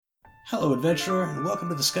Hello, adventurer, and welcome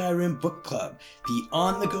to the Skyrim Book Club, the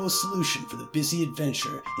on-the-go solution for the busy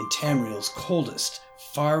adventurer in Tamriel's coldest,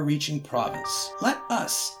 far-reaching province. Let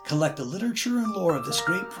us collect the literature and lore of this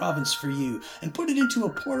great province for you and put it into a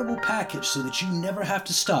portable package so that you never have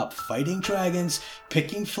to stop fighting dragons,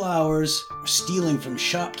 picking flowers, or stealing from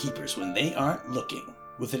shopkeepers when they aren't looking.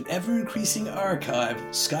 With an ever-increasing archive,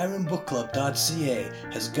 SkyrimBookClub.ca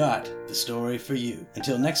has got the story for you.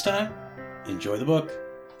 Until next time, enjoy the book.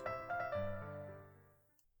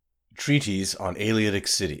 Treatise on Aleadic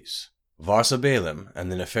Cities, Varsobalem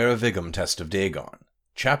and the Neferavigum Test of Dagon.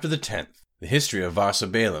 Chapter the 10th, The History of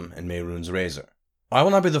Varsobalem and Mehrunes Razor. I will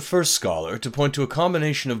not be the first scholar to point to a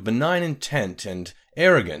combination of benign intent and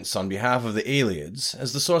arrogance on behalf of the Aleads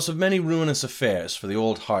as the source of many ruinous affairs for the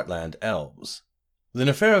old Heartland elves. The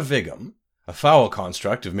Neferavigum, a foul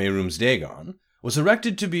construct of Mehrunes Dagon, was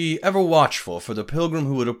erected to be ever watchful for the pilgrim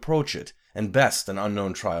who would approach it and best an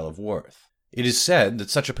unknown trial of worth. It is said that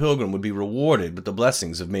such a pilgrim would be rewarded with the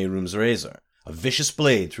blessings of Mehrunes Razor, a vicious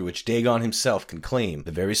blade through which Dagon himself can claim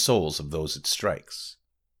the very souls of those it strikes.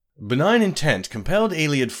 Benign intent compelled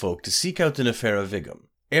Alead folk to seek out the Neferavigum.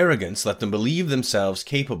 Arrogance let them believe themselves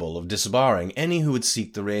capable of disbarring any who would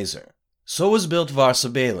seek the razor. So was built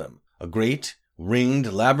Varsobalem, a great,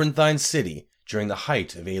 ringed, labyrinthine city during the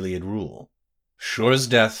height of Alead rule. Sure as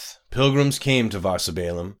death, pilgrims came to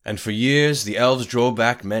Varsobalem, and for years the elves drove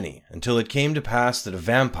back many, until it came to pass that a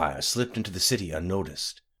vampire slipped into the city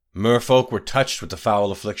unnoticed. Merfolk were touched with the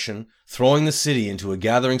foul affliction, throwing the city into a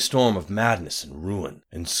gathering storm of madness and ruin,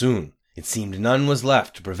 and soon it seemed none was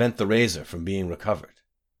left to prevent the razor from being recovered.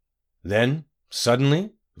 Then,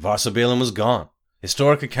 suddenly, Varsobalem was gone.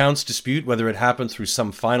 Historic accounts dispute whether it happened through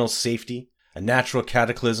some final safety, a natural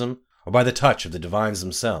cataclysm, or by the touch of the divines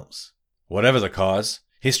themselves. Whatever the cause,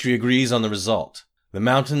 history agrees on the result. The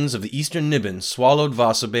mountains of the eastern Nibin swallowed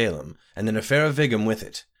Varsobalem, and the Neferavigum with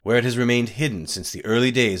it, where it has remained hidden since the early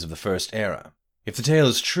days of the First Era. If the tale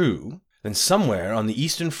is true, then somewhere on the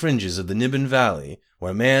eastern fringes of the Nibin Valley,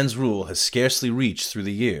 where man's rule has scarcely reached through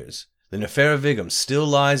the years, the Neferavigum still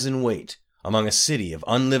lies in wait, among a city of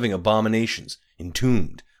unliving abominations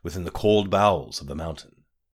entombed within the cold bowels of the mountain.